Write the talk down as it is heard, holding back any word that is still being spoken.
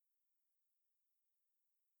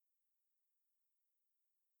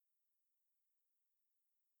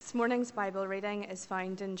This morning's Bible reading is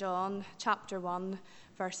found in John chapter 1,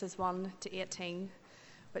 verses 1 to 18,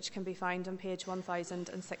 which can be found on page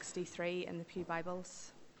 1063 in the Pew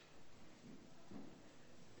Bibles.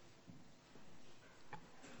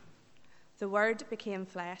 The Word became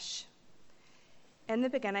flesh. In the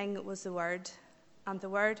beginning was the Word, and the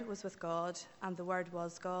Word was with God, and the Word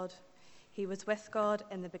was God. He was with God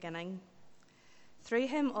in the beginning. Through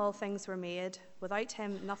him all things were made. Without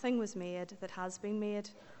him nothing was made that has been made.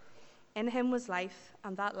 In him was life,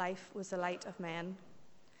 and that life was the light of men.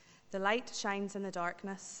 The light shines in the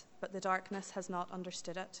darkness, but the darkness has not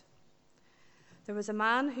understood it. There was a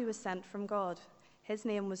man who was sent from God. His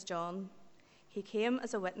name was John. He came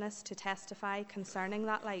as a witness to testify concerning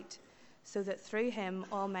that light, so that through him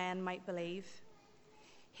all men might believe.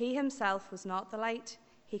 He himself was not the light.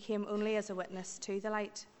 He came only as a witness to the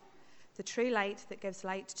light. The true light that gives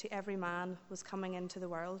light to every man was coming into the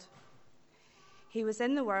world. He was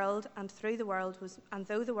in the world, and though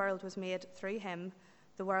the world was made through him,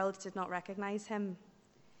 the world did not recognize him.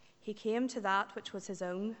 He came to that which was his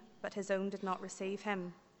own, but his own did not receive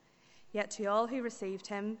him. Yet to all who received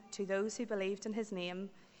him, to those who believed in his name,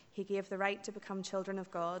 he gave the right to become children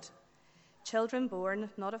of God. Children born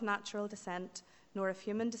not of natural descent, nor of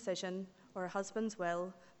human decision or a husband's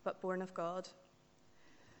will, but born of God.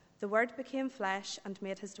 The Word became flesh and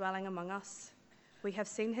made his dwelling among us. We have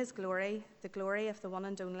seen his glory, the glory of the one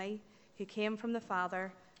and only, who came from the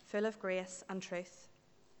Father, full of grace and truth.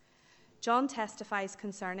 John testifies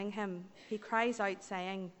concerning him. He cries out,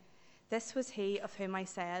 saying, "This was he of whom I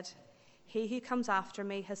said, 'He who comes after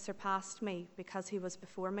me has surpassed me, because he was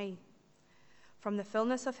before me.' From the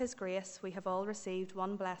fullness of his grace we have all received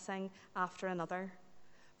one blessing after another.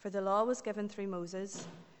 For the law was given through Moses,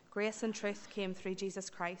 grace and truth came through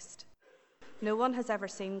Jesus Christ. No one has ever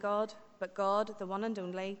seen God, but God, the one and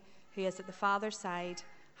only, who is at the Father's side,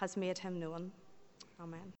 has made him known."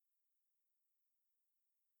 Amen.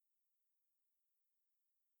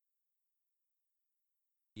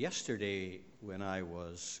 Yesterday, when I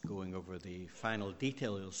was going over the final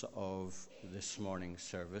details of this morning's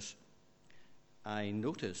service, I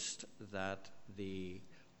noticed that the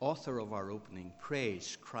author of our opening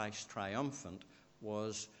praise, Christ Triumphant,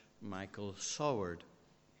 was Michael Soward.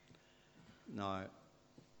 Now,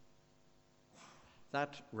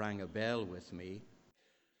 that rang a bell with me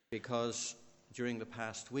because during the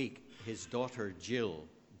past week, his daughter Jill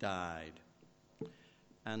died.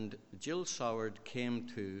 And Jill Soward came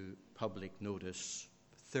to public notice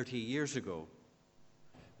 30 years ago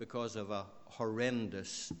because of a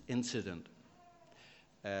horrendous incident.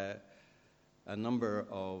 A number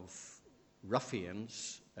of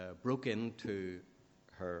ruffians broke into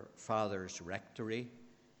her father's rectory,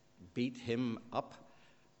 beat him up,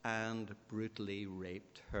 and brutally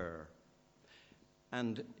raped her.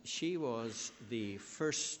 And she was the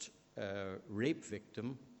first rape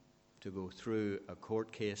victim to go through a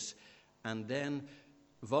court case and then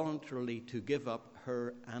voluntarily to give up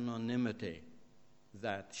her anonymity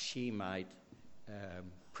that she might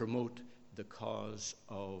promote the cause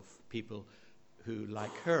of people who,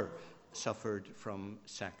 like her, suffered from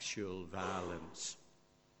sexual violence.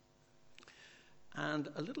 And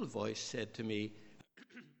a little voice said to me,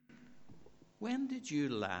 "When did you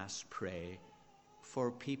last pray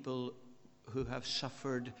for people who have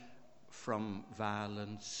suffered from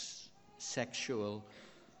violence, sexual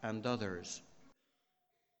and others?"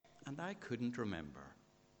 And I couldn't remember.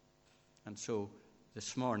 And so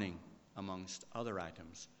this morning, amongst other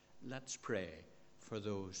items, let's pray for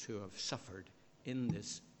those who have suffered in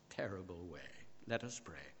this terrible way. Let us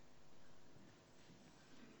pray.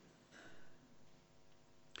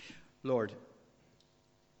 Lord,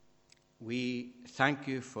 we thank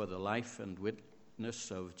you for the life and witness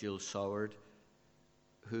of Jill Soward,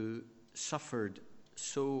 who suffered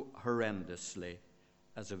so horrendously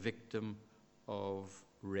as a victim of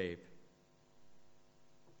rape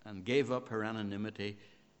and gave up her anonymity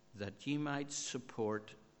that ye might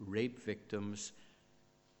support rape victims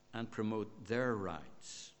and promote their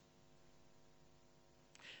rights.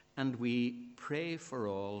 And we pray for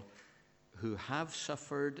all who have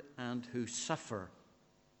suffered and who suffer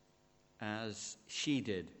as she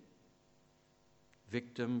did,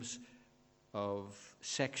 victims of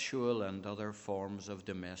sexual and other forms of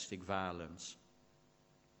domestic violence.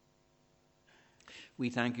 We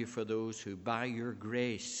thank you for those who, by your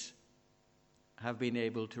grace, have been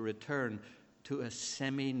able to return to a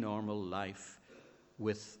semi-normal life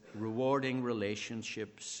with rewarding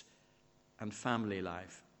relationships and family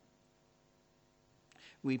life.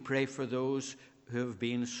 We pray for those who have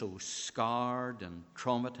been so scarred and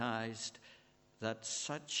traumatized that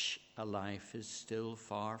such a life is still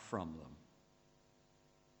far from them.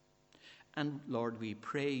 And Lord, we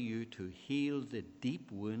pray you to heal the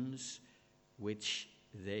deep wounds which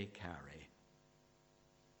they carry.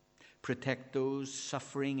 Protect those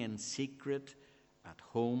suffering in secret, at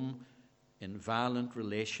home, in violent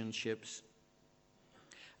relationships,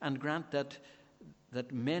 and grant that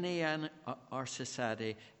many in our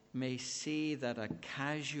society may see that a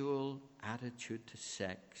casual attitude to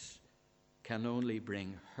sex can only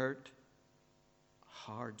bring hurt,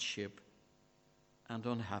 hardship, and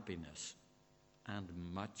unhappiness, and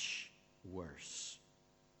much worse.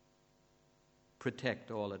 Protect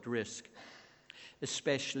all at risk,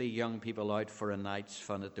 especially young people out for a night's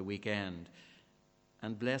fun at the weekend,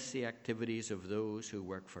 and bless the activities of those who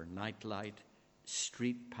work for Nightlight,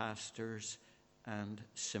 street pastors, and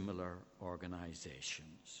similar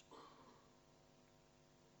organizations.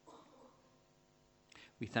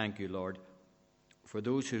 We thank you, Lord, for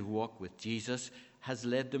those who walk with Jesus has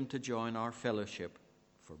led them to join our fellowship,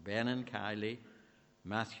 for Ben and Kylie,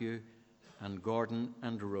 Matthew and Gordon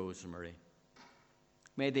and Rosemary.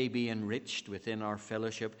 May they be enriched within our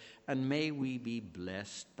fellowship, and may we be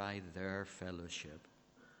blessed by their fellowship.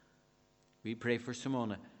 We pray for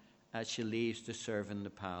Simona as she leaves to serve in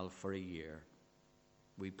Nepal for a year.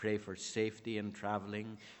 We pray for safety in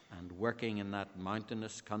traveling and working in that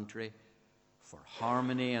mountainous country, for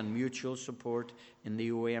harmony and mutual support in the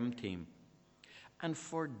OAM team, and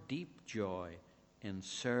for deep joy in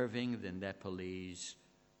serving the Nepalese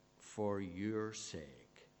for your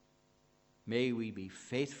sake. May we be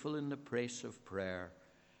faithful in the place of prayer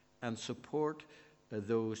and support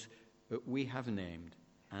those we have named,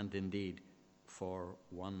 and indeed for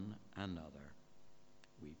one another.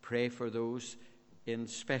 We pray for those in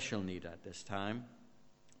special need at this time.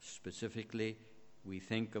 Specifically, we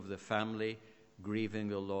think of the family grieving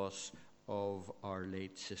the loss of our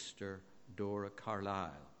late sister, Dora Carlyle.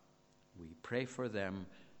 We pray for them,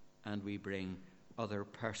 and we bring other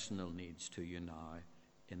personal needs to you now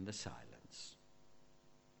in the silence.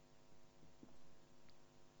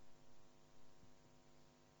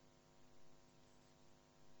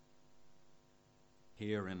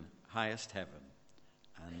 Hear in highest heaven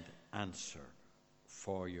and answer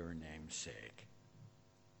for your name's sake.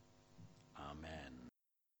 Amen.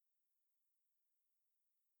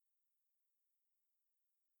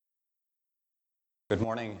 Good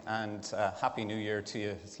morning and Happy New Year to you.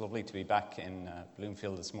 It's lovely to be back in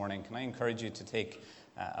Bloomfield this morning. Can I encourage you to take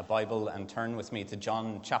a Bible and turn with me to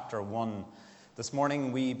John chapter 1. This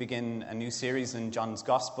morning we begin a new series in John's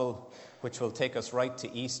Gospel, which will take us right to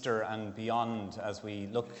Easter and beyond as we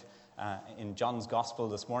look in John's Gospel.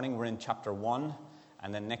 This morning we're in chapter 1,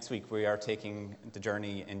 and then next week we are taking the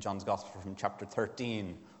journey in John's Gospel from chapter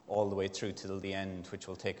 13 all the way through till the end, which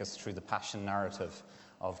will take us through the Passion narrative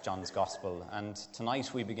of John's Gospel. And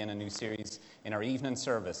tonight we begin a new series in our evening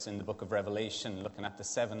service in the book of Revelation, looking at the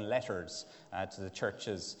 7 letters to the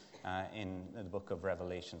churches in the book of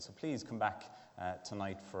Revelation. So please come back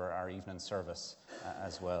tonight for our evening service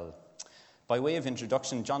as well. By way of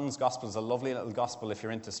introduction, John's Gospel is a lovely little gospel if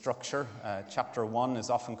you're into structure. Chapter 1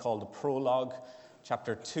 is often called a prologue.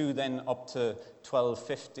 Chapter 2 then up to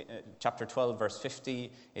chapter 12 verse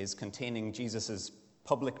 50 is containing Jesus'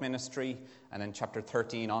 public ministry, and then chapter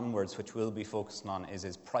 13 onwards, which we'll be focusing on, is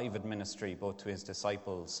his private ministry, both to his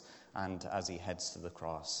disciples and as he heads to the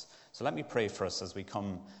cross. So let me pray for us as we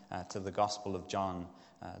come to the Gospel of John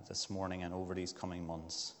this morning and over these coming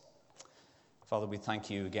months. Father, we thank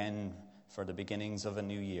you again for the beginnings of a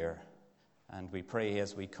new year, and we pray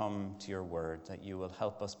as we come to your word that you will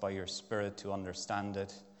help us by your Spirit to understand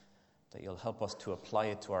it, that you'll help us to apply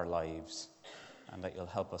it to our lives, and that you'll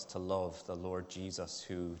help us to love the Lord Jesus,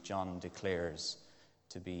 who John declares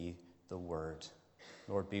to be the Word.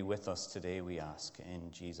 Lord, be with us today, we ask,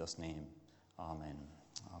 in Jesus' name. Amen.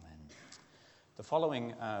 Amen. The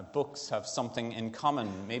following books have something in common.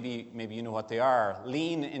 Maybe you know what they are.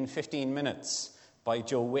 Lean in 15 Minutes by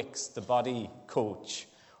Joe Wicks, the body coach.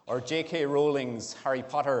 Or J.K. Rowling's Harry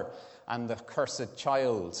Potter and the Cursed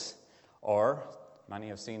Child. Or, many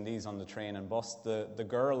have seen these on the train and bus, The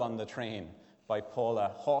Girl on the Train by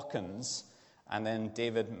Paula Hawkins, and then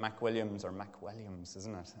David McWilliams,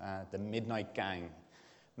 isn't it? The Midnight Gang.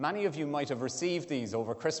 Many of you might have received these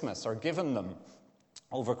over Christmas or given them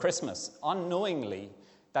over Christmas, unknowingly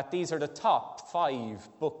that these are the top 5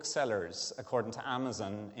 booksellers according to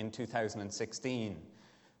Amazon in 2016.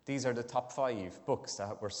 These are the top 5 books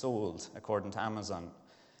that were sold according to Amazon.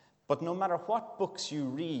 But no matter what books you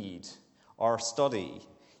read or study,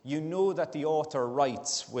 you know that the author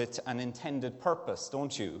writes with an intended purpose,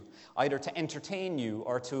 don't you? Either to entertain you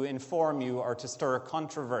or to inform you or to stir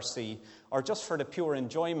controversy or just for the pure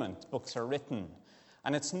enjoyment books are written.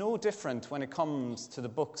 And it's no different when it comes to the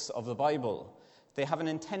books of the Bible. They have an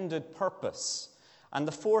intended purpose. And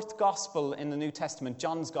the fourth gospel in the New Testament,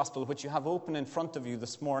 John's gospel, which you have open in front of you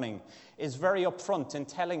this morning, is very upfront in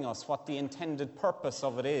telling us what the intended purpose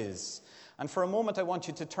of it is. And for a moment, I want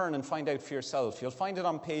you to turn and find out for yourself. You'll find it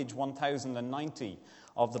on page 1090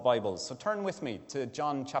 of the Bible. So turn with me to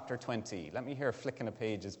John chapter 20. Let me hear flicking of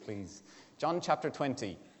pages, please. John chapter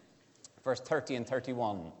 20, verse 30 and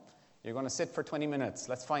 31. You're going to sit for 20 minutes.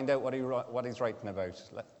 Let's find out what he's writing about,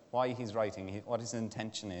 why he's writing, what his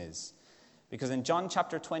intention is. Because in John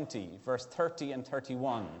chapter 20, verse 30 and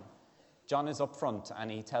 31, John is up front and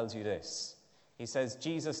he tells you this. He says,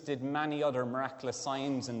 Jesus did many other miraculous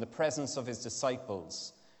signs in the presence of his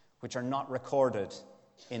disciples, which are not recorded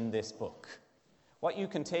in this book. What you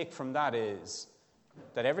can take from that is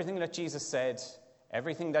that everything that Jesus said,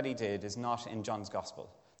 everything that he did is not in John's gospel.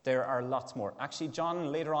 There are lots more. Actually,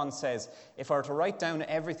 John later on says, if I were to write down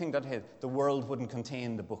everything that he did, the world wouldn't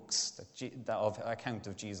contain the books of account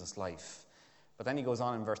of Jesus' life. But then he goes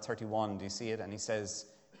on in verse 31, do you see it? And he says,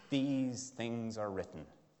 these things are written,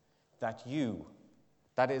 that you,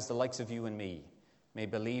 that is the likes of you and me, may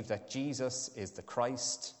believe that Jesus is the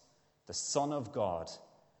Christ, the Son of God,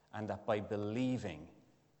 and that by believing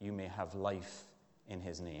you may have life in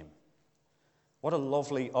his name. What a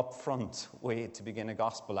lovely upfront way to begin a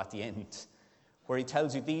gospel at the end, where he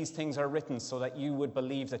tells you these things are written so that you would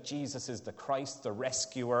believe that Jesus is the Christ, the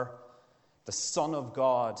rescuer, the Son of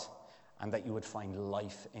God, and that you would find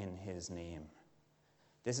life in his name.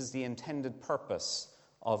 This is the intended purpose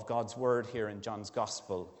of God's word here in John's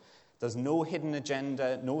gospel. There's no hidden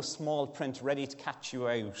agenda, no small print ready to catch you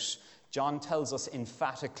out. John tells us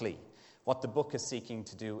emphatically what the book is seeking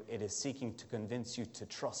to do. It is seeking to convince you to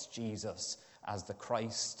trust Jesus as the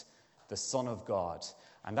Christ, the Son of God.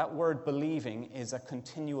 And that word believing is a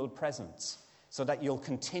continual presence, so that you'll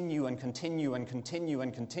continue and continue and continue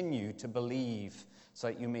and continue to believe so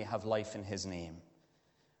that you may have life in his name.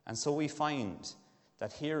 And so we find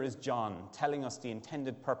that here is John telling us the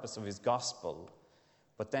intended purpose of his gospel.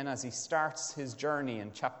 But then as he starts his journey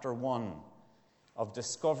in chapter 1 of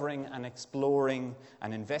discovering and exploring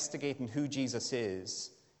and investigating who Jesus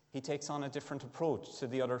is, he takes on a different approach to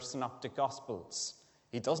the other synoptic gospels.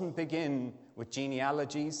 He doesn't begin with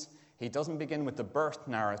genealogies. He doesn't begin with the birth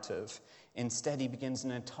narrative. Instead, he begins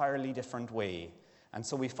in an entirely different way. And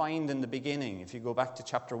so we find in the beginning, if you go back to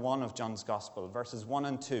chapter 1 of John's gospel, verses 1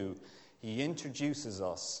 and 2, he introduces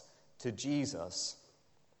us to Jesus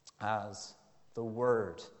as the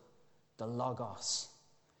Word, the Logos.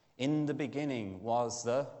 In the beginning was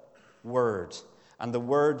the Word, and the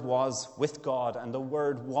Word was with God, and the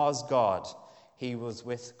Word was God. He was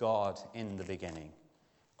with God in the beginning.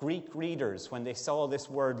 Greek readers, when they saw this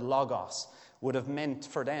word Logos, would have meant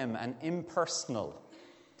for them an impersonal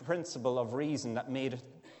principle of reason that made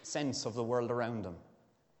sense of the world around them.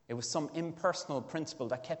 It was some impersonal principle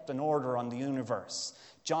that kept an order on the universe.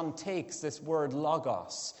 John takes this word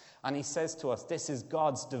Logos and he says to us, this is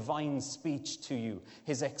God's divine speech to you,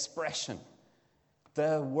 his expression.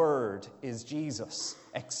 The Word is Jesus,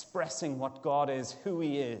 expressing what God is, who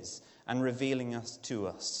he is, and revealing us to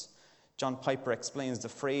us. John Piper explains the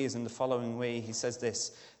phrase in the following way. He says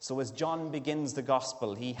this, so as John begins the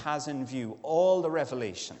gospel, he has in view all the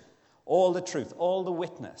revelation, all the truth, all the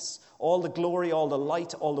witness, all the glory, all the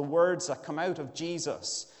light, all the words that come out of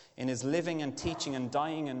Jesus in his living and teaching and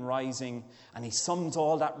dying and rising. And he sums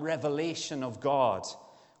all that revelation of God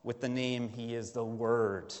with the name, he is the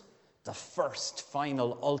Word, the first,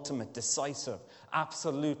 final, ultimate, decisive,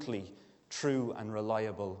 absolutely true and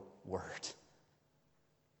reliable Word.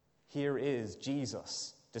 Here is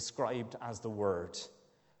Jesus described as the Word.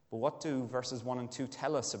 But what do verses 1 and 2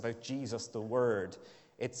 tell us about Jesus, the Word?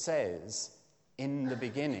 It says, in the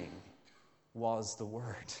beginning was the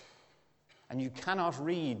Word. And you cannot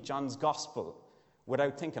read John's Gospel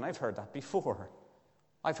without thinking, I've heard that before.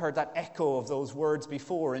 I've heard that echo of those words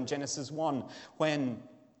before in Genesis 1 when,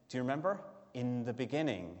 do you remember? In the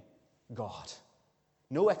beginning, God.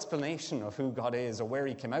 No explanation of who God is or where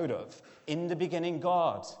he came out of. In the beginning,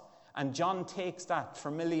 God. And John takes that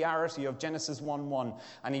familiarity of Genesis 1:1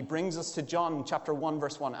 and he brings us to John chapter 1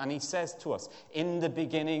 verse 1 and he says to us, in the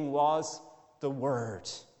beginning was the Word.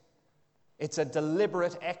 It's a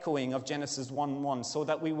deliberate echoing of Genesis 1:1 so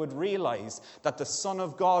that we would realize that the Son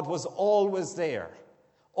of God was always there,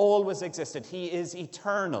 always existed. He is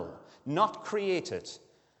eternal, not created.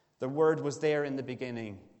 The Word was there in the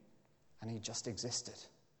beginning and he just existed.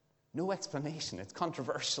 No explanation. It's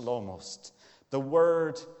controversial almost. The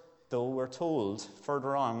Word, though we're told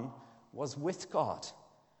further on, was with God,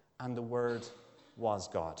 and the Word was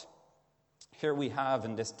God. Here we have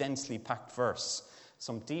in this densely packed verse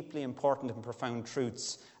some deeply important and profound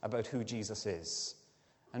truths about who Jesus is.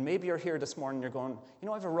 And maybe you're here this morning, you're going,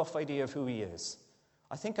 I have a rough idea of who he is.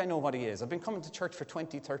 I think I know what he is. I've been coming to church for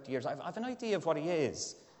 20, 30 years. I've an idea of what he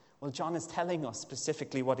is. Well, John is telling us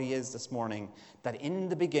specifically what he is this morning, that in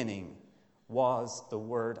the beginning was the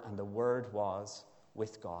Word, and the Word was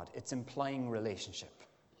with God. It's implying relationship.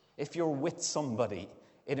 If you're with somebody,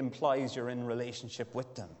 it implies you're in relationship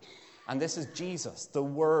with them. And this is Jesus, the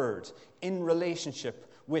Word, in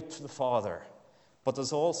relationship with the Father. But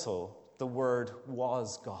there's also the Word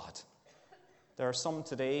was God. There are some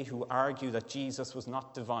today who argue that Jesus was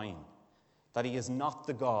not divine, that he is not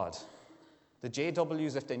the God. The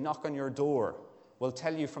JWs, if they knock on your door, will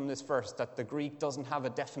tell you from this verse that the Greek doesn't have a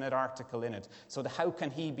definite article in it. So how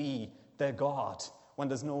can he be the God when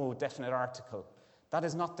there's no definite article? That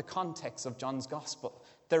is not the context of John's Gospel.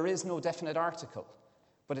 There is no definite article.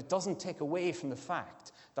 But it doesn't take away from the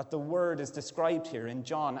fact that the Word is described here in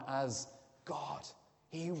John as God.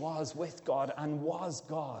 He was with God and was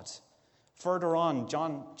God. Further on,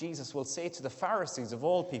 Jesus will say to the Pharisees of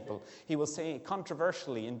all people, he will say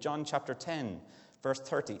controversially in John chapter 10, verse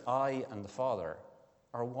 30, I and the Father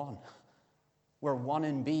are one. We're one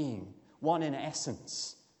in being, one in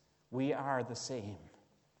essence. We are the same.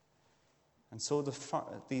 And so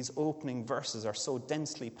these opening verses are so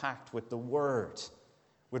densely packed with the Word,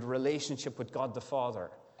 with relationship with God the Father,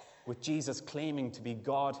 with Jesus claiming to be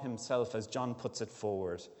God himself, as John puts it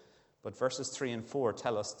forward. But verses 3 and 4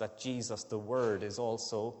 tell us that Jesus, the Word, is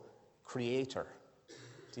also creator.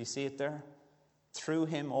 Do you see it there? Through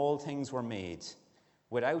him all things were made.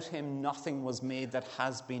 Without him nothing was made that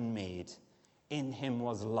has been made. In him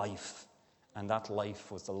was life, and that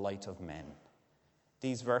life was the light of men.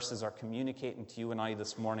 These verses are communicating to you and I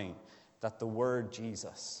this morning that the Word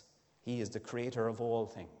Jesus, he is the creator of all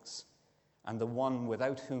things, and the one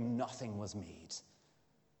without whom nothing was made.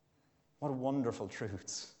 What wonderful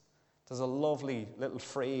truths. There's a lovely little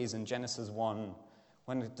phrase in Genesis 1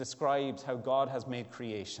 when it describes how God has made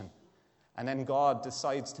creation. And then God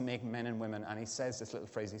decides to make men and women, and he says this little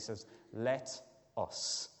phrase, he says, let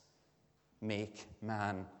us make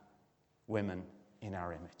man, women in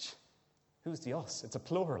our image. Who's the us? It's a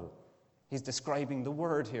plural. He's describing the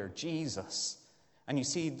Word here, Jesus. And you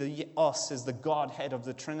see, the us is the Godhead of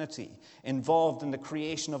the Trinity, involved in the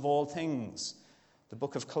creation of all things. The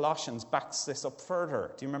book of Colossians backs this up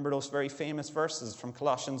further. Do you remember those very famous verses from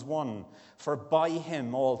Colossians 1? For by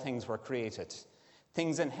him all things were created.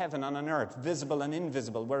 Things in heaven and on earth, visible and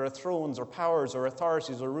invisible, whether thrones or powers or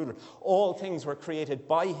authorities or rulers. All things were created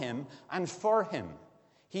by him and for him.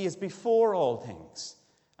 He is before all things,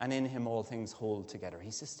 and in him all things hold together. He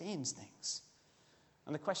sustains things.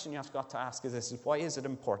 And the question you have got to ask is this: why is it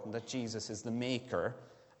important that Jesus is the maker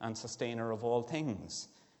and sustainer of all things?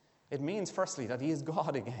 It means, firstly, that he is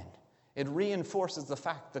God again. It reinforces the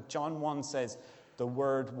fact that John 1 says, the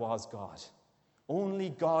Word was God.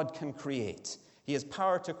 Only God can create. He has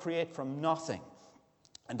power to create from nothing.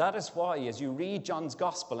 And that is why, as you read John's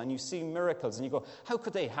Gospel and you see miracles and you go, how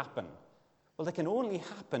could they happen? Well, they can only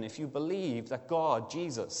happen if you believe that God,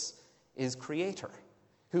 Jesus, is creator,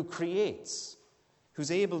 who creates, who's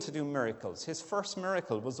able to do miracles. His first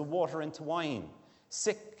miracle was the water into wine.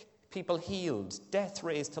 Sick people healed, death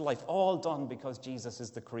raised to life, all done because Jesus is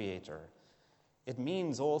the creator. It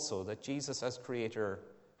means also that Jesus as creator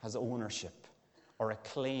has ownership or a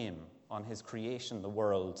claim on his creation, the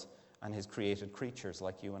world, and his created creatures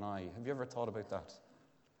like you and I. Have you ever thought about that?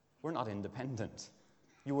 We're not independent.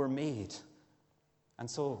 You were made. And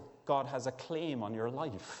so God has a claim on your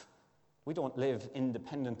life. We don't live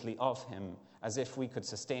independently of him as if we could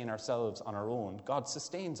sustain ourselves on our own. God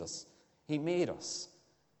sustains us. He made us.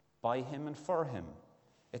 By him and for him.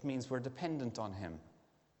 It means we're dependent on him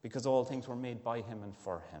because all things were made by him and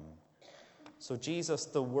for him. So Jesus,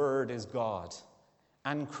 the Word, is God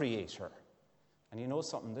and creator. And you know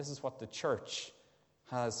something? This is what the church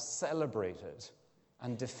has celebrated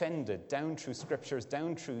and defended down through scriptures,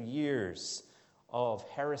 down through years of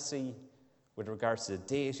heresy with regards to the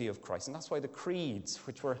deity of Christ. And that's why the creeds,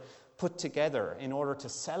 which were put together in order to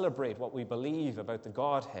celebrate what we believe about the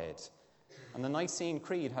Godhead. And the Nicene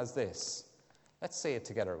Creed has this. Let's say it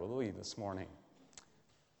together, will we, this morning?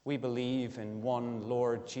 We believe in one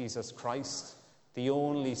Lord Jesus Christ, the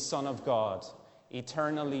only Son of God,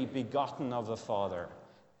 eternally begotten of the Father,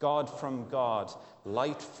 God from God,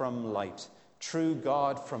 light from light, true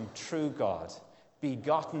God from true God,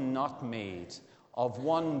 begotten, not made, of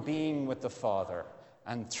one being with the Father,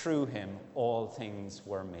 and through him all things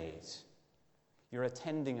were made. You're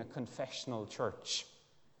attending a confessional church,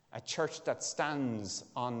 a church that stands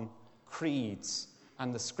on creeds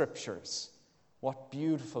and the scriptures. What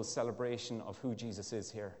beautiful celebration of who Jesus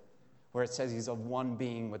is here, where it says he's of one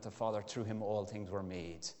being with the Father, through him all things were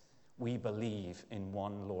made. We believe in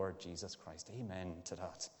one Lord Jesus Christ. Amen to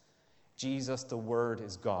that. Jesus, the Word,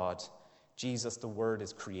 is God. Jesus, the Word,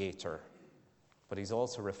 is Creator. But he's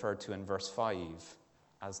also referred to in verse 5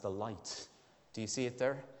 as the light. Do you see it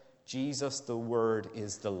there? Jesus, the Word,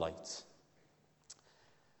 is the light.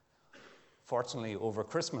 Fortunately, over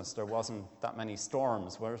Christmas, there wasn't that many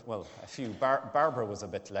storms. Well, a few. Barbara was a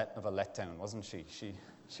bit of a letdown, wasn't she?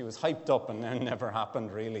 She was hyped up and then never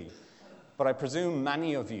happened, really. But I presume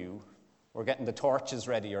many of you were getting the torches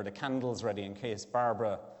ready or the candles ready in case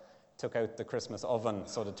Barbara took out the Christmas oven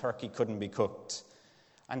so the turkey couldn't be cooked.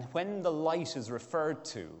 And when the light is referred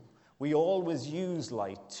to, we always use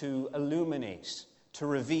light to illuminate, to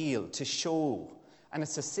reveal, to show. And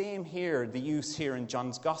it's the same here, the use here in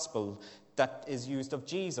John's Gospel that is used of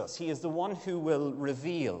Jesus. He is the one who will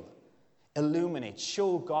reveal, illuminate,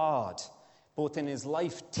 show God, both in his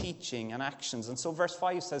life, teaching, and actions. And so verse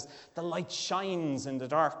 5 says, the light shines in the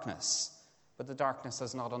darkness, but the darkness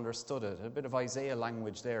has not understood it. A bit of Isaiah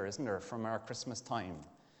language there, isn't there, from our Christmas time.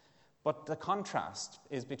 But the contrast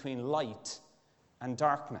is between light and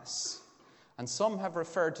darkness. And some have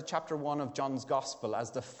referred to chapter 1 of John's Gospel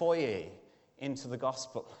as the foyer into the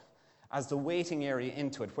Gospel, as the waiting area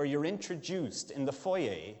into it, where you're introduced in the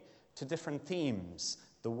foyer to different themes: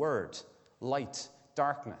 the Word, light,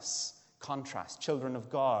 darkness, contrast, children of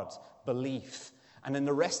God, belief. And then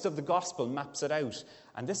the rest of the Gospel maps it out.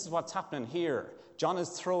 And this is what's happening here. John is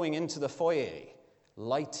throwing into the foyer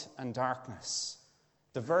light and darkness.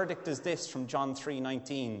 The verdict is this from John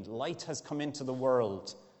 3:19. Light has come into the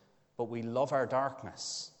world, but we love our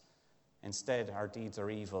darkness. Instead, our deeds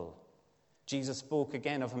are evil. Jesus spoke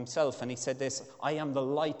again of himself, and he said this: I am the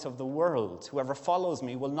light of the world. Whoever follows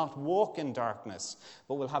me will not walk in darkness,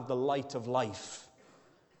 but will have the light of life.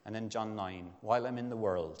 And then John 9, while I'm in the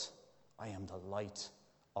world, I am the light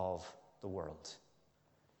of the world.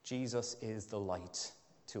 Jesus is the light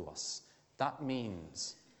to us. That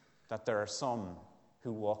means that there are some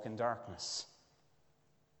who walk in darkness.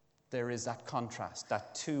 There is that contrast,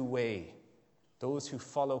 that two-way. Those who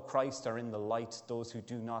follow Christ are in the light, those who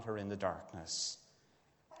do not are in the darkness.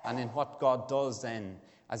 And in what God does then,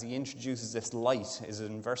 as he introduces this light, is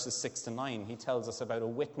in verses 6 to 9. He tells us about a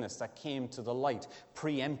witness that came to the light,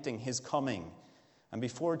 preempting his coming. And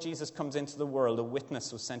before Jesus comes into the world, a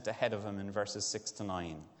witness was sent ahead of him in verses 6 to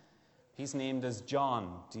 9. He's named as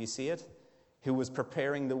John. Do you see it? Who was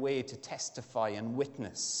preparing the way to testify and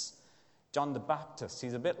witness. John the Baptist,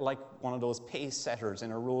 he's a bit like one of those pace setters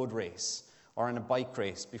in a road race or in a bike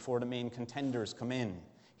race before the main contenders come in.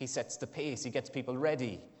 He sets the pace, he gets people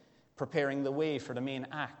ready, preparing the way for the main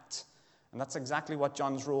act. And that's exactly what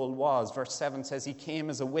John's role was. Verse 7 says he came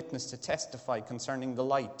as a witness to testify concerning the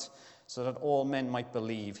light, so that all men might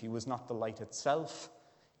believe. He was not the light itself,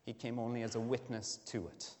 he came only as a witness to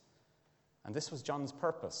it. And this was John's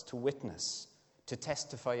purpose, to witness, to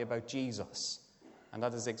testify about Jesus. And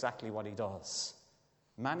that is exactly what he does.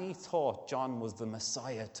 Many thought John was the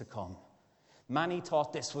Messiah to come. Many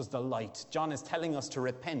thought this was the light. John is telling us to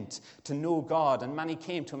repent, to know God. And many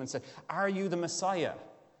came to him and said, are you the Messiah?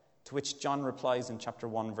 To which John replies in chapter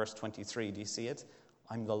 1, verse 23. Do you see it?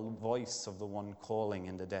 I'm the voice of the one calling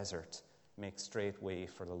in the desert. Make straight way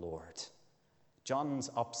for the Lord. John's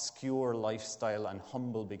obscure lifestyle and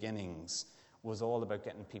humble beginnings was all about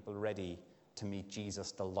getting people ready to meet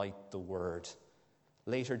Jesus, the light, the Word.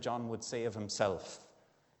 Later, John would say of himself,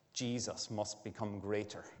 Jesus must become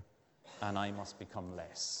greater, and I must become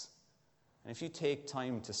less. And if you take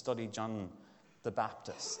time to study John the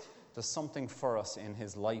Baptist, there's something for us in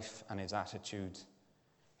his life and his attitude.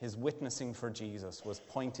 His witnessing for Jesus was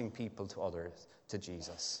pointing people to others, to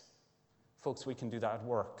Jesus. Folks, we can do that at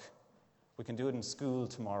work. We can do it in school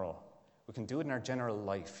tomorrow. We can do it in our general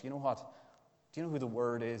life. You know what? Do you know who the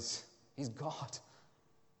Word is? He's God.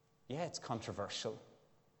 Yeah, it's controversial,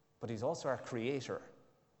 but he's also our Creator.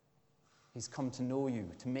 He's come to know you,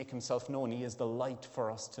 to make himself known. He is the light for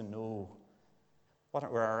us to know.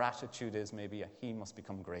 Where our attitude is, maybe he must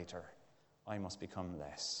become greater, I must become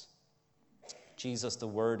less. Jesus, the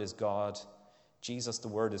Word, is God. Jesus, the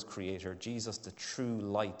Word, is Creator. Jesus, the true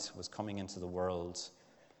light, was coming into the world.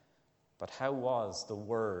 But how was the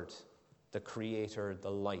Word, the Creator, the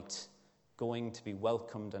light, going to be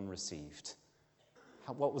welcomed and received?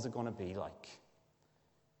 What was it going to be like?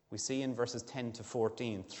 We see in verses 10 to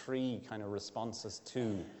 14 three kind of responses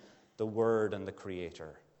to the Word and the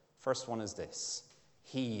Creator. First one is this.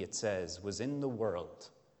 He, it says, was in the world,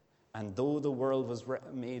 and though the world was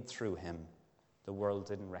made through him, the world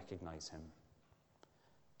didn't recognize him.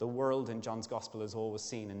 The world in John's Gospel is always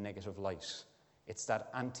seen in negative light. It's that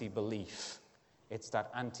anti-belief. It's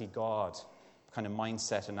that anti-God kind of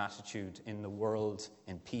mindset and attitude in the world,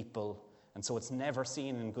 in people. And so it's never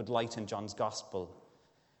seen in good light in John's Gospel.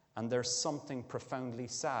 And there's something profoundly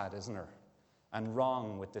sad, isn't there, and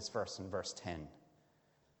wrong with this verse in verse 10.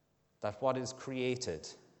 That what is created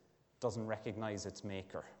doesn't recognize its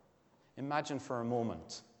maker. Imagine for a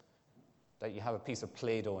moment that you have a piece of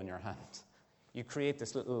Play-Doh in your hand. You create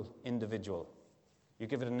this little individual. You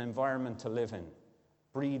give it an environment to live in,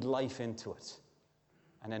 breathe life into it.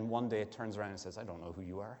 And then one day it turns around and says, I don't know who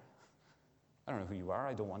you are. I don't know who you are.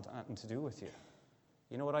 I don't want anything to do with you.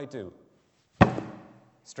 You know what I do?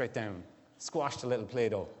 Straight down, squash the little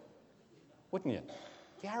Play-Doh. Wouldn't you?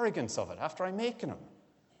 The arrogance of it after I'm making him.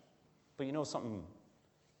 But you know something?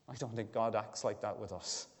 I don't think God acts like that with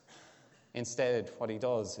us. Instead, what he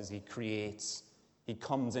does is he creates. He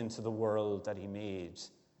comes into the world that he made,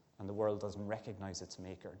 and the world doesn't recognize its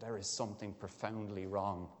maker. There is something profoundly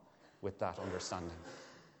wrong with that understanding.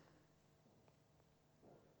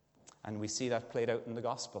 And we see that played out in the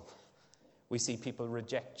gospel. We see people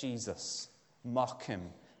reject Jesus, mock him,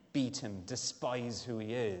 beat him, despise who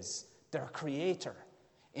he is, their creator,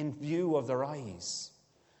 in view of their eyes.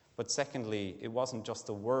 But secondly, it wasn't just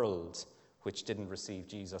the world which didn't receive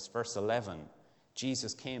Jesus. Verse 11,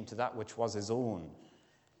 Jesus came to that which was his own,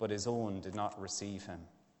 but his own did not receive him.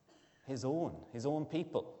 His own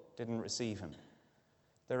people didn't receive him.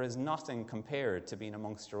 There is nothing compared to being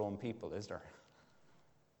amongst your own people, is there?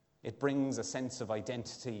 It brings a sense of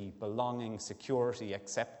identity, belonging, security,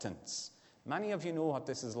 acceptance. Many of you know what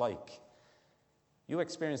this is like. You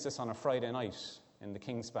experience this on a Friday night in the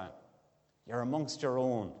Kingspan. You're amongst your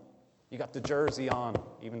own. You got the jersey on,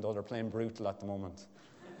 even though they're playing brutal at the moment.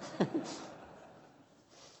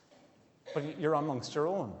 But you're amongst your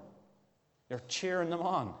own. You're cheering them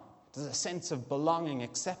on. There's a sense of belonging,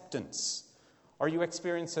 acceptance. Or you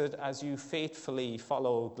experience it as you faithfully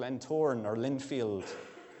follow Glentoran or Linfield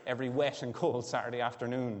every wet and cold Saturday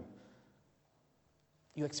afternoon.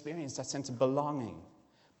 You experience that sense of belonging.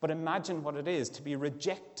 But imagine what it is to be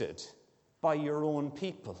rejected by your own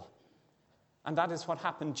people. And that is what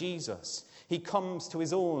happened to Jesus. He comes to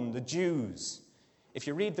his own, the Jews. If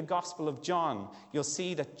you read the Gospel of John, you'll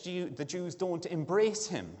see that the Jews don't embrace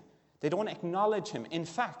him. They don't acknowledge him. In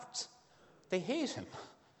fact, they hate him.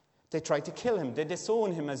 They try to kill him. They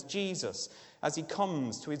disown him as Jesus, as he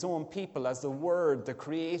comes to his own people, as the Word, the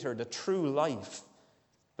Creator, the true life.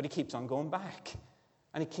 But he keeps on going back.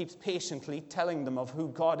 And he keeps patiently telling them of who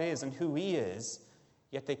God is and who he is,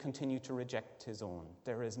 yet they continue to reject his own.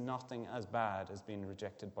 There is nothing as bad as being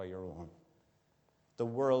rejected by your own. The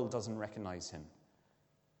world doesn't recognize him.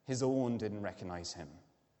 His own didn't recognize him.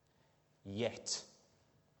 Yet,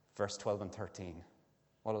 verse 12 and 13,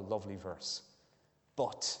 what a lovely verse.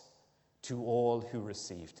 But to all who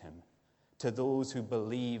received him, to those who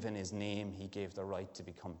believe in his name, he gave the right to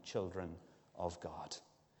become children of God.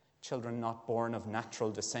 Children not born of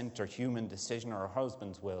natural descent or human decision or a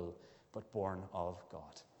husband's will, but born of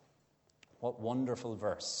God. What wonderful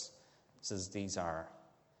verses these are,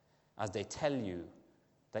 as they tell you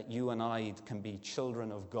that you and I can be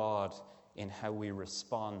children of God in how we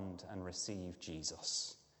respond and receive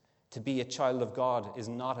Jesus. To be a child of God is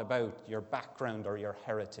not about your background or your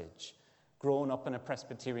heritage. Growing up in a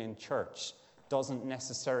Presbyterian church doesn't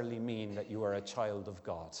necessarily mean that you are a child of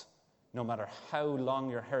God, no matter how long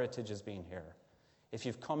your heritage has been here. If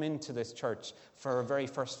you've come into this church for the very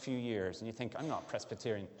first few years and you think, I'm not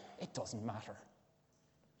Presbyterian, it doesn't matter.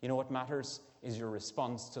 You know what matters is your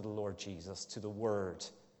response to the Lord Jesus, to the Word,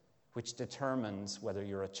 which determines whether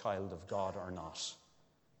you're a child of God or not.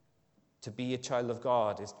 To be a child of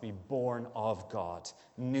God is to be born of God,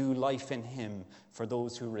 new life in him for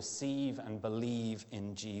those who receive and believe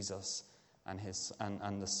in Jesus and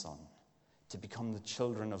the Son, to become the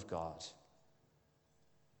children of God.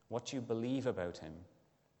 What you believe about him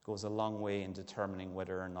goes a long way in determining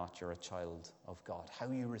whether or not you're a child of God, how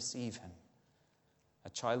you receive him. A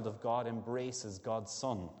child of God embraces God's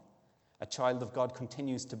Son. A child of God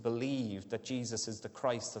continues to believe that Jesus is the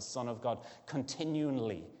Christ, the Son of God,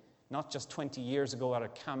 continually. Not just 20 years ago at a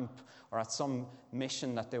camp or at some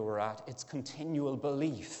mission that they were at. It's continual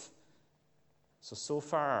belief. So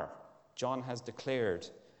far, John has declared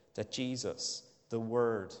that Jesus, the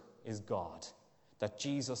Word, is God. That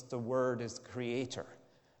Jesus, the Word, is the Creator.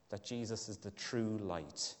 That Jesus is the true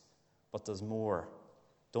light. But there's more.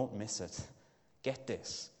 Don't miss it. Get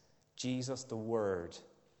this. Jesus, the Word,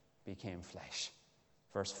 became flesh.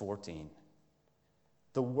 Verse 14.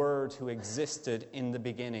 The Word who existed in the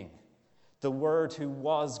beginning. The Word who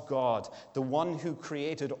was God. The one who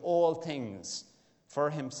created all things for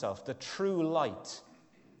himself. The true light.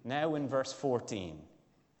 Now in verse 14,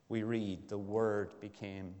 we read, the Word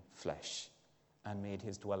became flesh and made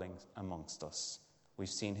his dwelling amongst us. We've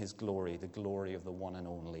seen his glory, the glory of the one and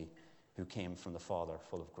only who came from the Father,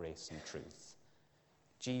 full of grace and truth.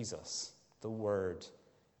 Jesus, the Word,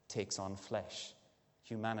 takes on flesh,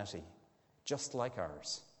 humanity, just like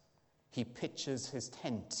ours. He pitches his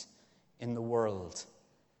tent in the world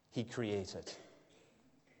he created.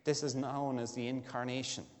 This is known as the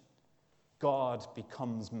incarnation. God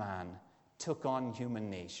becomes man, took on human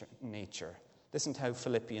nature. Listen to how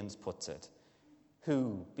Philippians puts it.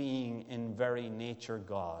 Who, being in very nature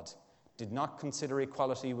God, did not consider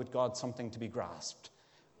equality with God something to be grasped,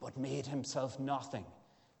 but made himself nothing,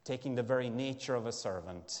 taking the very nature of a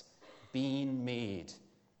servant, being made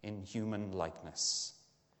in human likeness.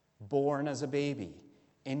 Born as a baby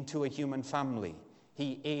into a human family,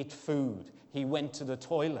 he ate food, he went to the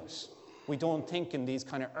toilet. We don't think in these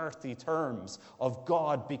kind of earthly terms of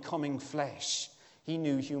God becoming flesh. He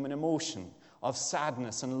knew human emotion, of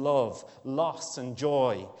sadness and love, loss and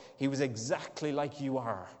joy. He was exactly like you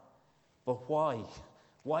are. But why?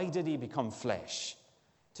 Why did he become flesh?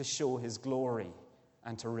 To show his glory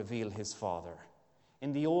and to reveal his Father.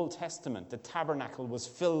 In the Old Testament, the tabernacle was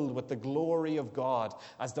filled with the glory of God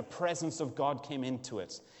as the presence of God came into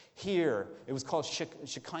it. Here, it was called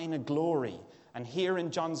Shekinah glory. And here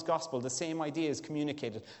in John's Gospel, the same idea is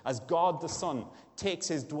communicated as God the Son takes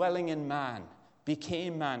his dwelling in man,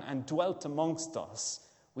 became man, and dwelt amongst us.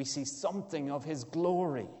 We see something of his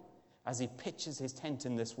glory as he pitches his tent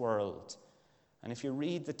in this world. And if you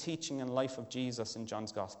read the teaching and life of Jesus in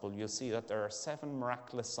John's Gospel, you'll see that there are 7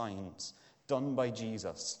 miraculous signs done by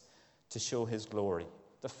Jesus to show his glory.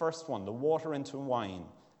 The first one, the water into wine,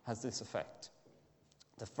 has this effect.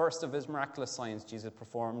 The first of his miraculous signs Jesus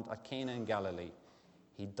performed at Cana in Galilee.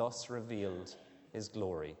 He thus revealed his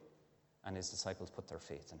glory, and his disciples put their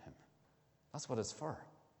faith in him. That's what it's for.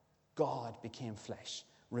 God became flesh,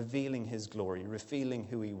 revealing his glory, revealing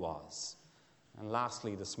who he was. And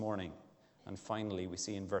lastly, this morning, and finally, we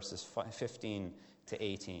see in verses 15 to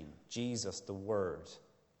 18, Jesus, the Word,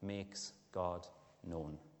 makes God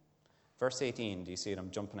known. Verse 18, do you see it?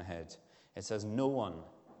 I'm jumping ahead. It says, no one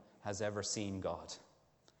has ever seen God.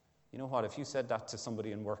 You know what? If you said that to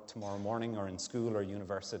somebody in work tomorrow morning or in school or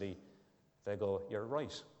university, they go, you're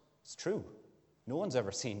right. It's true. No one's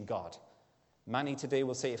ever seen God. Many today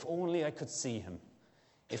will say, if only I could see him.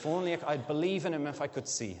 If only I'd believe in him if I could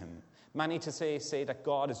see him. Many to say that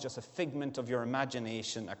God is just a figment of your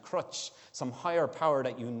imagination, a crutch, some higher power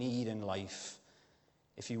that you need in life.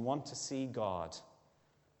 If you want to see God,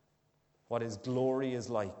 what his glory is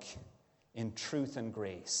like in truth and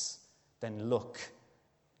grace, then look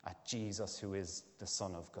at Jesus, who is the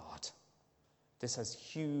Son of God. This has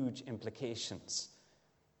huge implications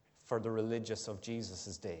for the religious of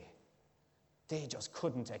Jesus' day. They just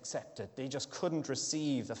couldn't accept it. They just couldn't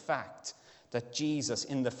receive the fact that Jesus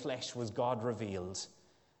in the flesh was God revealed,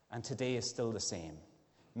 and today is still the same.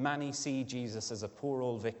 Many see Jesus as a poor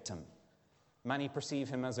old victim. Many perceive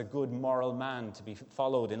him as a good moral man to be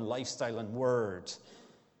followed in lifestyle and word,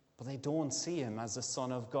 but they don't see him as the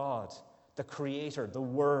Son of God, the Creator, the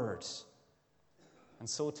Word. And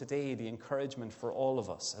so today, the encouragement for all of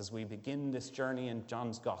us as we begin this journey in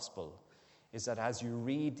John's Gospel is that as you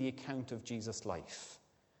read the account of Jesus' life,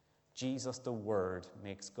 Jesus, the Word,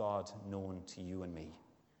 makes God known to you and me.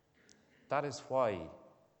 That is why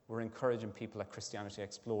we're encouraging people at Christianity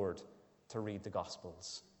Explored to read the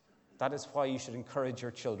Gospels. That is why you should encourage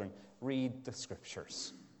your children, read the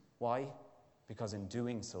Scriptures. Why? Because in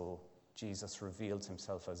doing so, Jesus reveals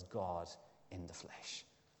himself as God in the flesh.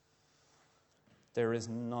 There is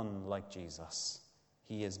none like Jesus.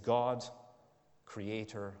 He is God,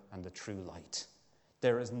 Creator, and the true light.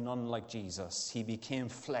 There is none like Jesus. He became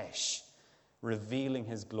flesh, revealing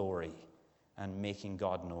his glory and making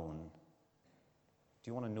God known. Do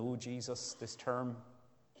you want to know Jesus this term?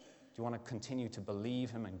 Do you want to continue to believe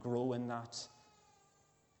him and grow in that?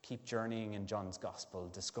 Keep journeying in John's Gospel,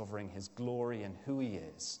 discovering his glory and who he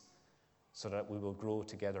is, so that we will grow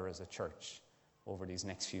together as a church over these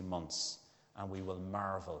next few months, and we will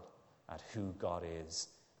marvel at who God is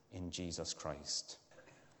in Jesus Christ.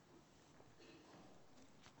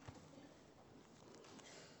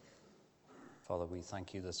 Father, we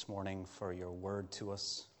thank you this morning for your word to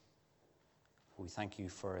us. We thank you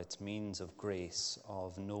for its means of grace,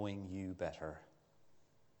 of knowing you better.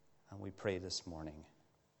 And we pray this morning,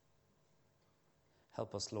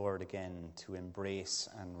 help us, Lord, again to embrace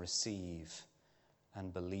and receive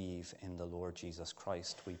and believe in the Lord Jesus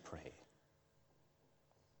Christ, we pray.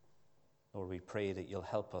 Lord, we pray that you'll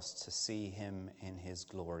help us to see him in his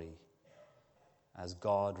glory as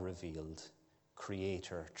God revealed,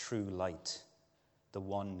 Creator, true light, the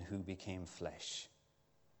one who became flesh,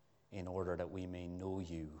 in order that we may know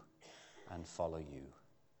you and follow you.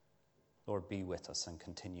 Lord, be with us and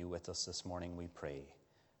continue with us this morning, we pray,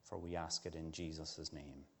 for we ask it in Jesus'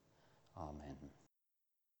 name. Amen.